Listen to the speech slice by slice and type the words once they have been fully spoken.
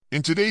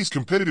In today's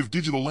competitive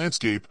digital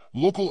landscape,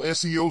 local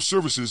SEO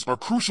services are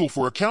crucial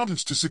for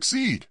accountants to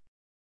succeed.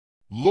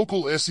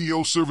 Local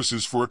SEO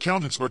services for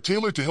accountants are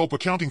tailored to help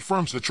accounting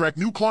firms attract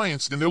new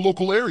clients in their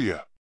local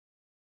area.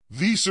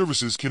 These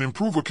services can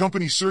improve a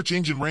company's search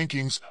engine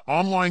rankings,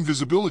 online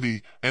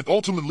visibility, and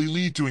ultimately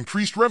lead to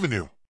increased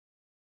revenue.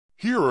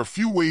 Here are a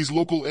few ways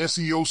local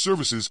SEO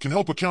services can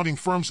help accounting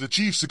firms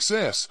achieve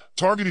success.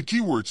 Targeted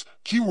keywords.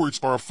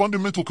 Keywords are a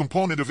fundamental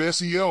component of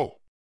SEO.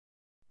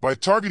 By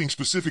targeting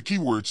specific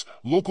keywords,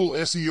 local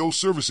SEO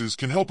services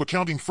can help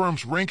accounting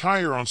firms rank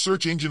higher on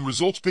search engine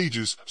results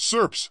pages,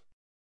 SERPs.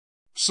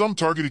 Some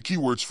targeted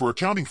keywords for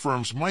accounting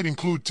firms might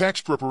include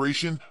tax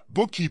preparation,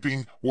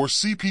 bookkeeping, or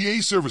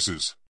CPA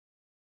services.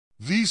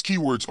 These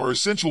keywords are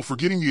essential for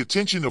getting the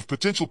attention of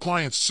potential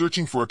clients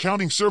searching for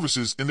accounting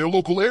services in their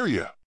local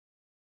area.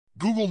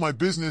 Google My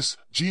Business,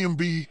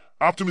 GMB,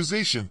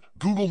 optimization.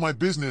 Google My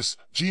Business,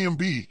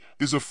 GMB,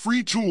 is a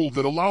free tool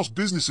that allows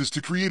businesses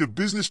to create a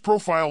business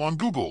profile on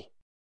Google.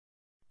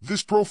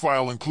 This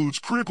profile includes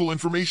critical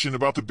information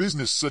about the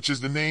business such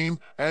as the name,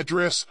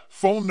 address,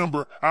 phone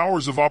number,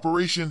 hours of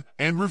operation,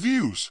 and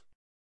reviews.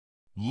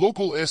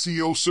 Local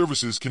SEO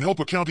services can help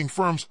accounting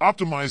firms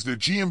optimize their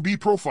GMB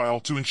profile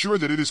to ensure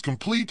that it is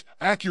complete,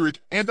 accurate,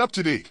 and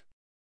up-to-date.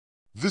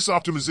 This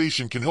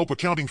optimization can help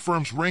accounting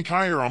firms rank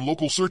higher on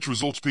local search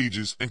results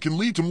pages and can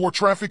lead to more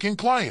traffic and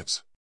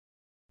clients.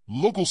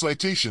 Local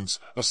citations.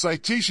 A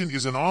citation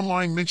is an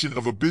online mention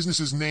of a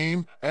business's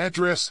name,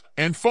 address,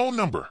 and phone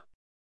number.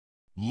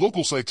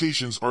 Local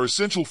citations are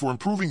essential for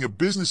improving a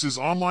business's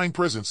online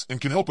presence and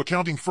can help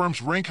accounting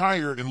firms rank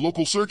higher in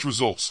local search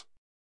results.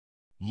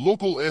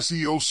 Local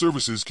SEO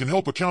services can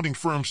help accounting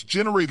firms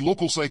generate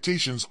local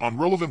citations on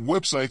relevant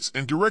websites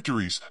and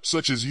directories,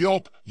 such as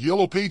Yelp,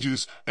 Yellow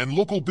Pages, and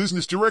local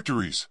business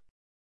directories.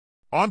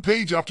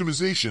 On-page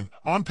optimization.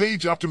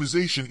 On-page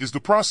optimization is the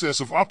process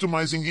of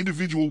optimizing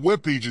individual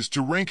web pages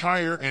to rank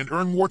higher and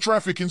earn more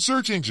traffic in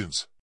search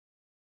engines.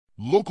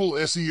 Local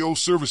SEO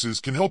services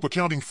can help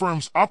accounting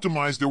firms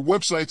optimize their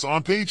website's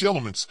on-page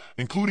elements,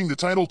 including the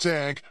title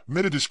tag,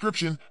 meta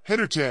description,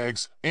 header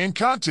tags, and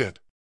content.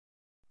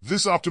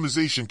 This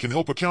optimization can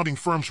help accounting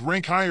firms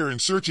rank higher in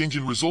search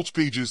engine results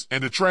pages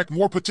and attract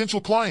more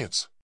potential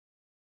clients.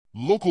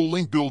 Local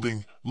link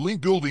building. Link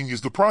building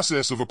is the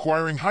process of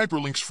acquiring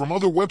hyperlinks from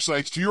other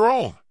websites to your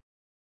own.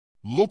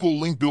 Local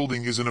link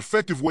building is an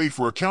effective way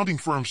for accounting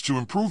firms to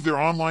improve their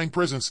online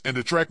presence and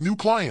attract new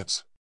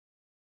clients.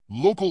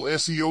 Local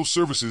SEO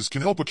services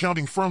can help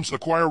accounting firms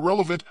acquire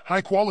relevant,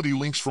 high-quality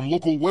links from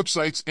local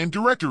websites and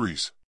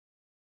directories.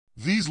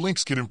 These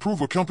links can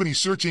improve a company's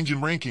search engine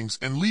rankings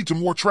and lead to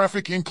more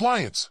traffic and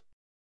clients.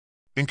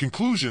 In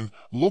conclusion,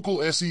 local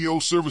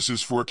SEO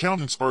services for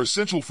accountants are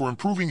essential for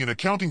improving an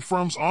accounting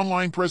firm's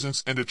online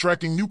presence and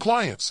attracting new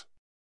clients.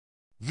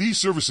 These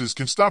services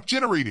can stop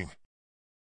generating